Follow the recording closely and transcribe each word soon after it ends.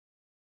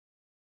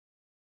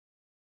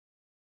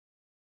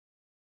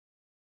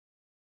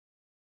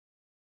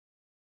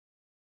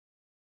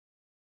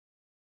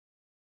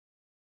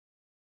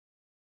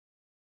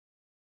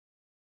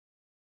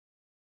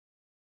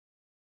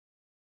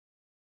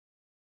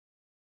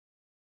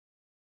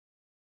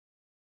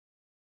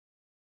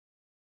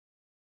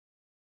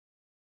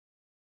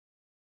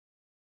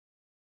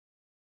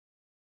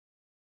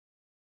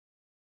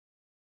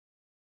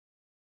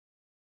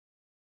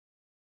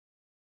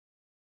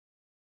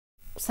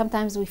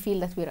sometimes we feel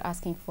that we're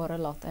asking for a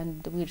lot,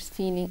 and we're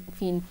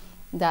feeling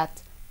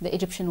that the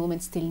Egyptian women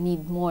still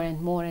need more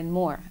and more and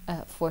more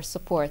for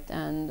support.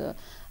 And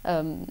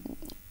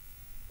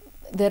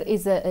there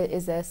is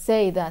a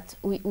say that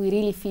we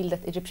really feel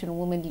that Egyptian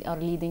women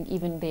are leading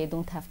even they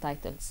don't have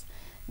titles.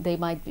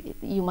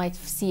 You might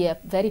see a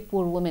very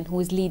poor woman who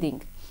is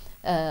leading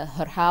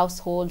her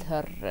household,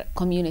 her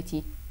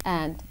community,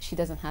 and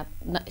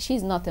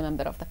she's not a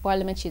member of the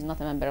parliament, she's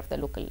not a member of the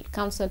local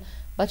council,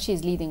 but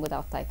she's leading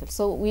without title.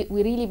 So we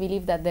really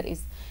believe that there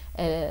is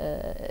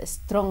a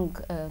strong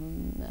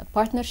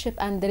partnership,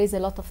 and there is a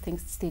lot of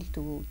things still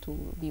to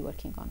be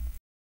working on.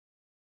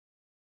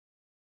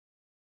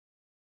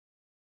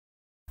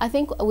 I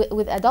think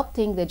with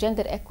adopting the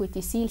gender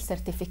equity seal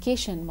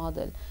certification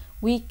model,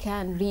 we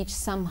can reach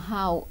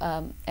somehow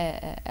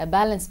a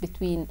balance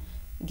between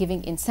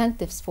giving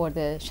incentives for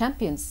the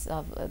champions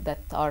that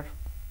are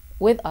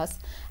with us,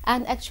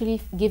 and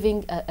actually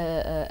giving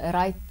a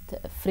right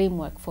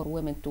framework for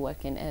women to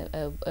work in,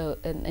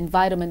 an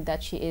environment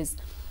that she is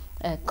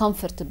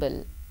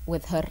comfortable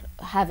with, her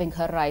having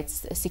her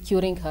rights,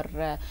 securing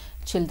her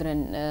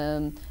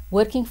children,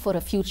 working for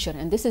a future.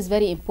 And this is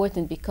very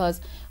important because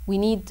we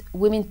need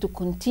women to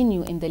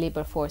continue in the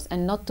labor force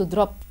and not to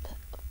drop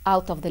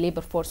out of the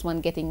labor force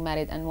when getting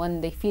married and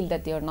when they feel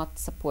that they are not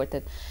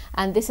supported.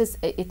 And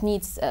it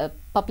needs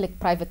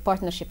public-private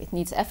partnership. It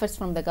needs efforts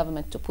from the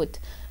government to put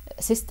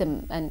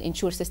system and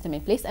ensure system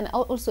in place, and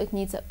also it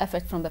needs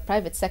effort from the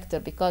private sector,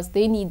 because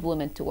they need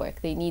women to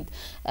work, they need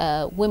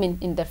women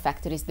in their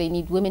factories, they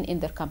need women in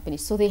their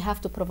companies, so they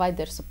have to provide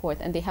their support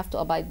and they have to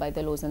abide by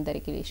the laws and the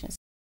regulations.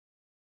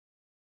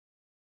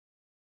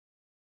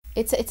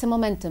 It's a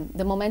momentum.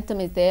 The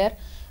momentum is there.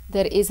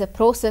 There is a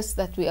process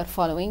that we are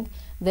following.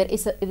 There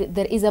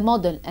is a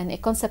model and a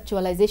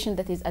conceptualization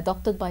that is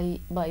adopted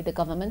by the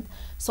government.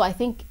 So I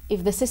think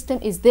if the system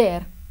is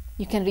there,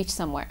 you can reach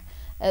somewhere.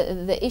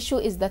 The issue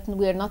is that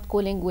we are not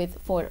calling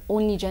for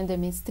only gender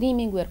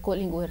mainstreaming. We are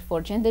calling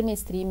for gender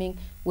mainstreaming,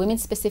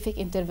 women-specific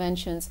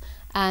interventions,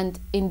 and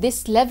in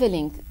this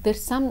leveling,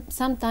 there's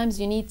sometimes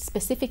you need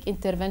specific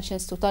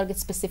interventions to target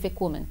specific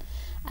women,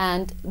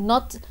 and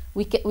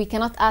we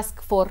cannot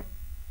ask for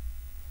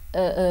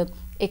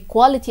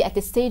equality at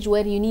a stage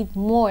where you need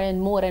more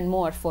and more and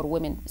more for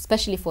women,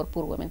 especially for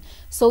poor women.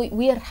 So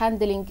we are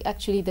handling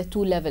actually the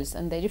two levels,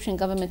 and the Egyptian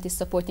government is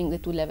supporting the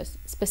two levels: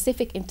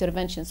 specific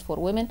interventions for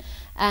women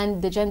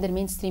and the gender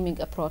mainstreaming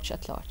approach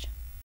at large.